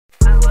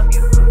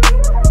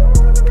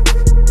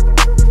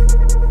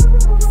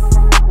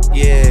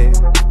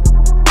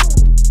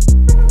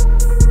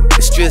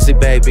Seriously,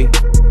 baby.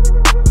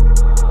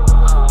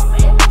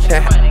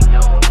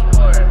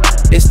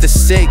 It's the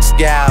 6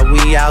 guy,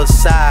 we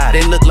outside.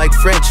 They look like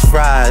French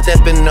fries.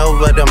 Stepping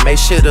over them, they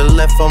should've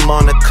left them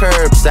on the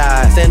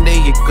curbside.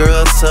 Sending your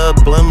girl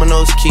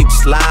subliminals, keep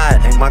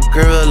sliding. My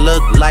girl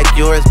look like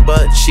yours,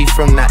 but she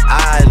from the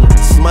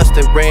islands.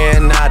 Must've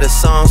ran out of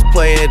songs,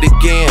 play it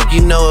again.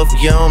 You know if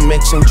you don't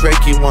mention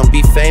Drake, you won't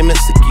be famous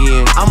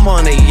again. I'm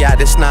on a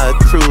yacht, it's not a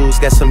cruise,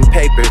 got some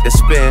paper to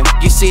spend.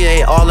 You see,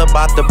 they all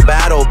about the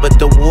battle, but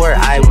the war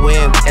I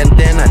win. And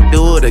then I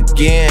do it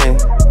again,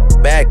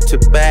 back to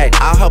back.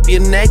 I'll help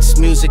your next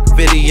music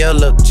video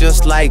look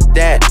just like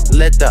that.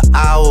 Let the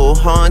owl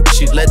haunt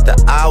you, let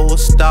the owl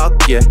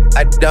stalk you.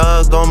 I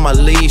dug on my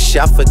leash,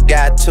 I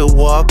forgot to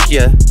walk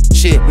ya.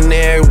 Shitting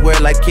everywhere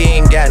like he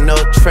ain't got no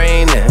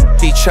training.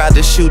 He tried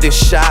to shoot his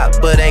shot,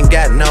 but ain't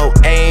got no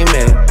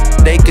aiming.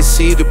 They can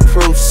see the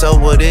proof, so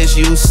what is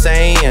you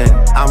saying?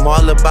 I'm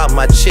all about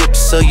my chips,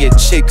 so your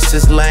chicks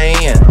is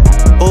laying.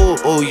 Ooh,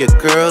 ooh, your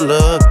girl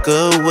look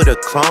good with a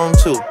clone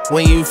too.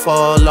 When you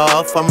fall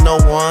off, I'm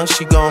the one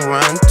she gon'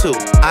 run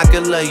to. I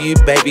could love you,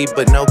 baby,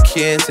 but no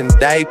kids and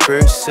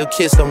diapers. So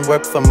kids don't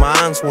work for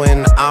mines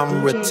when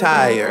I'm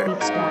retired.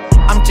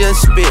 I'm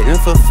just spitting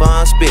for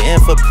fun, spitting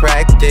for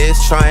practice.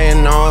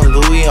 Trying on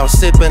Louis, I'm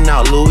sipping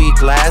out Louis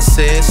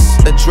glasses.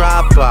 A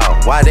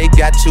dropout, why they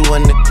got you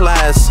in the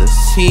classes?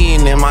 He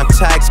ain't in my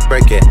tax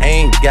bracket,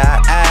 ain't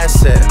got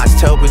assets. I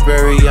tell we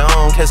very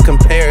young, cause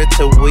compared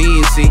to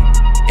Weezy,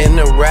 in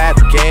the rap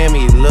game,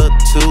 he look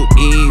too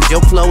easy.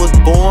 Your flow is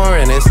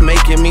boring, it's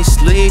making me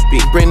sleepy.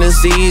 Bring the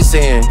Z's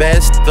in,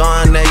 best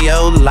gun of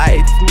your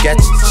life. Got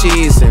you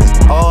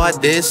cheesing. All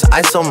this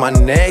ice on my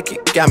neck,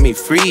 it got me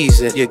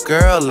freezing. Your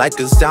girl like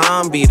a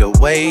zombie, the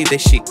way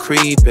that she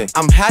creeping.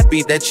 I'm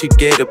happy that you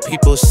gave the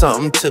people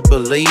something to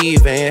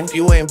believe in. If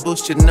you ain't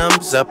boost your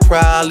numbers, I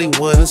probably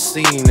wouldn't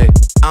seen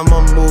it.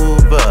 I'ma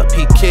move up,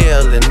 he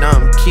killin',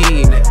 I'm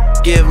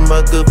keenin'. Give him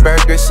a good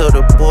burger so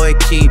the boy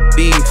keep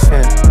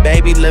beefing.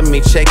 Baby, let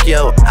me check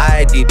your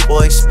ID,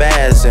 boy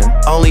spazzing.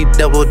 Only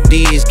double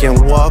D's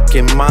can walk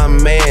in my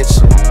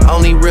mansion.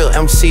 Only real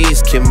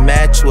MCs can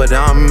match what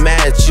I'm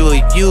at. You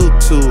a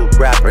YouTube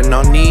rapper,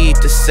 no need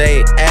to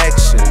say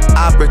action.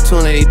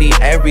 Opportunity,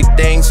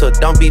 everything, so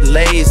don't be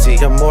lazy.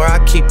 The more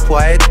I keep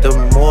quiet, the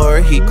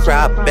more he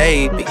cry,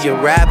 baby. Your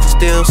rap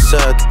still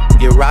suck,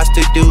 your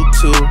roster do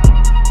too.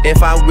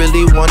 If I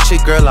really want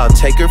your girl, I'll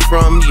take her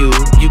from you.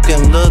 You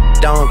can look,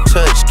 don't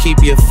touch,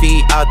 keep your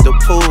feet out the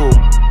pool.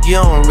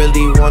 You don't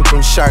really want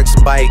them sharks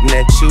biting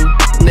at you.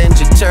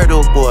 Ninja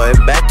Turtle boy,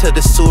 back to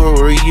the sewer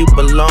where you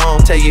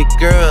belong. Tell your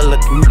girl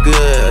looking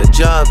good,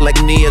 jog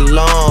like Nia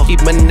Long.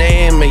 Keep my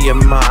name in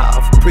your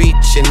mouth, preach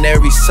in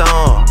every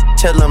song.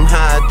 Tell them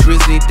how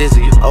drizzy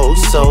dizzy, oh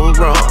so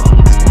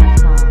wrong.